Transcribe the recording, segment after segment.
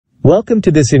Welcome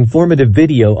to this informative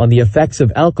video on the effects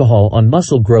of alcohol on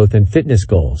muscle growth and fitness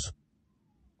goals.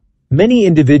 Many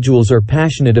individuals are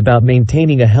passionate about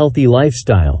maintaining a healthy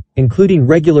lifestyle, including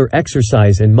regular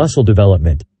exercise and muscle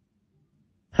development.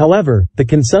 However, the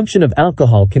consumption of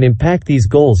alcohol can impact these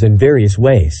goals in various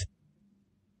ways.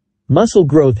 Muscle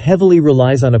growth heavily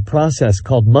relies on a process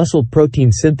called muscle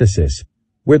protein synthesis,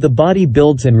 where the body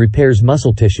builds and repairs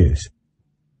muscle tissues.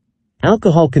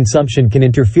 Alcohol consumption can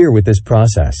interfere with this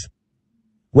process.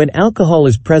 When alcohol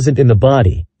is present in the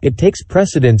body, it takes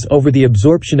precedence over the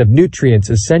absorption of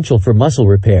nutrients essential for muscle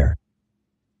repair.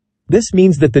 This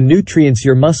means that the nutrients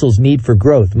your muscles need for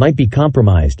growth might be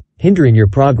compromised, hindering your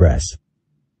progress.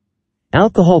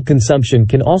 Alcohol consumption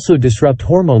can also disrupt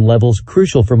hormone levels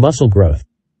crucial for muscle growth.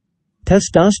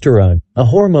 Testosterone, a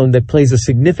hormone that plays a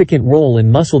significant role in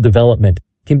muscle development,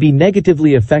 can be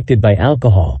negatively affected by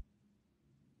alcohol.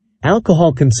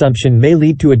 Alcohol consumption may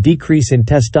lead to a decrease in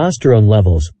testosterone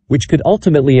levels, which could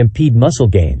ultimately impede muscle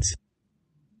gains.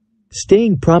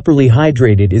 Staying properly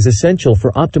hydrated is essential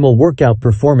for optimal workout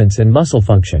performance and muscle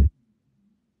function.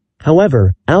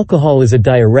 However, alcohol is a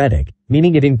diuretic,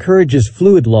 meaning it encourages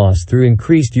fluid loss through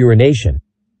increased urination.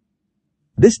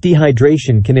 This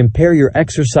dehydration can impair your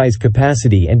exercise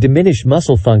capacity and diminish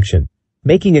muscle function,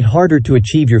 making it harder to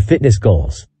achieve your fitness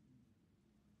goals.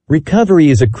 Recovery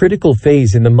is a critical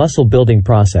phase in the muscle building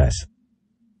process.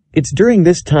 It's during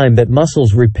this time that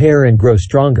muscles repair and grow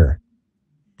stronger.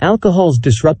 Alcohol's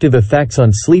disruptive effects on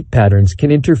sleep patterns can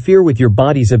interfere with your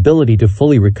body's ability to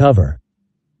fully recover.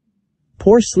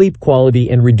 Poor sleep quality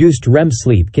and reduced REM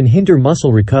sleep can hinder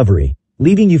muscle recovery,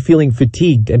 leaving you feeling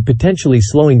fatigued and potentially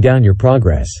slowing down your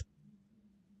progress.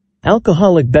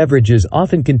 Alcoholic beverages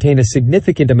often contain a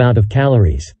significant amount of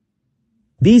calories.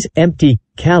 These empty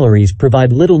calories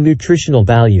provide little nutritional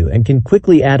value and can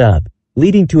quickly add up,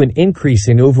 leading to an increase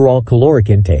in overall caloric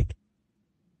intake.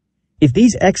 If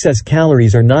these excess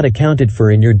calories are not accounted for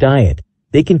in your diet,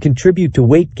 they can contribute to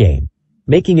weight gain,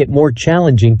 making it more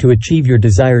challenging to achieve your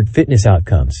desired fitness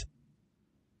outcomes.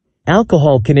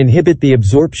 Alcohol can inhibit the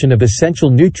absorption of essential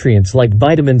nutrients like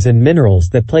vitamins and minerals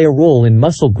that play a role in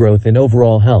muscle growth and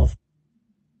overall health.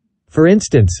 For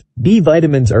instance, B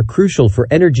vitamins are crucial for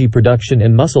energy production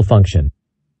and muscle function.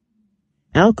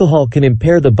 Alcohol can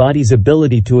impair the body's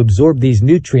ability to absorb these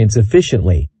nutrients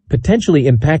efficiently, potentially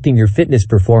impacting your fitness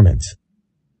performance.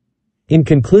 In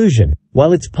conclusion,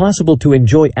 while it's possible to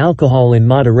enjoy alcohol in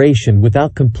moderation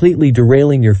without completely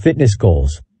derailing your fitness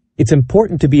goals, it's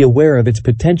important to be aware of its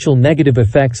potential negative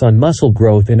effects on muscle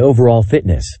growth and overall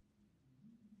fitness.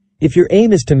 If your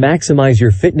aim is to maximize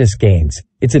your fitness gains,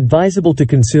 it's advisable to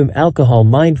consume alcohol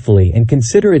mindfully and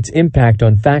consider its impact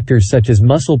on factors such as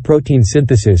muscle protein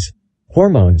synthesis,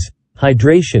 hormones,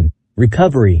 hydration,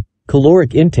 recovery,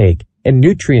 caloric intake, and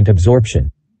nutrient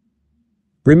absorption.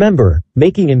 Remember,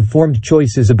 making informed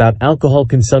choices about alcohol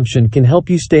consumption can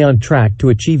help you stay on track to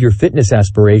achieve your fitness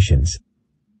aspirations.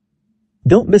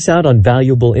 Don't miss out on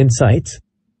valuable insights.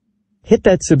 Hit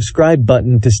that subscribe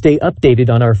button to stay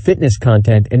updated on our fitness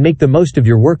content and make the most of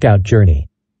your workout journey.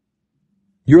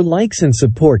 Your likes and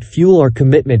support fuel our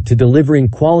commitment to delivering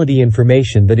quality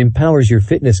information that empowers your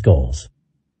fitness goals.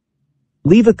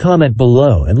 Leave a comment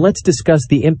below and let's discuss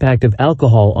the impact of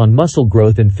alcohol on muscle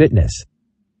growth and fitness.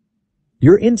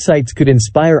 Your insights could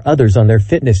inspire others on their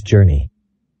fitness journey.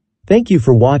 Thank you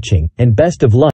for watching, and best of luck.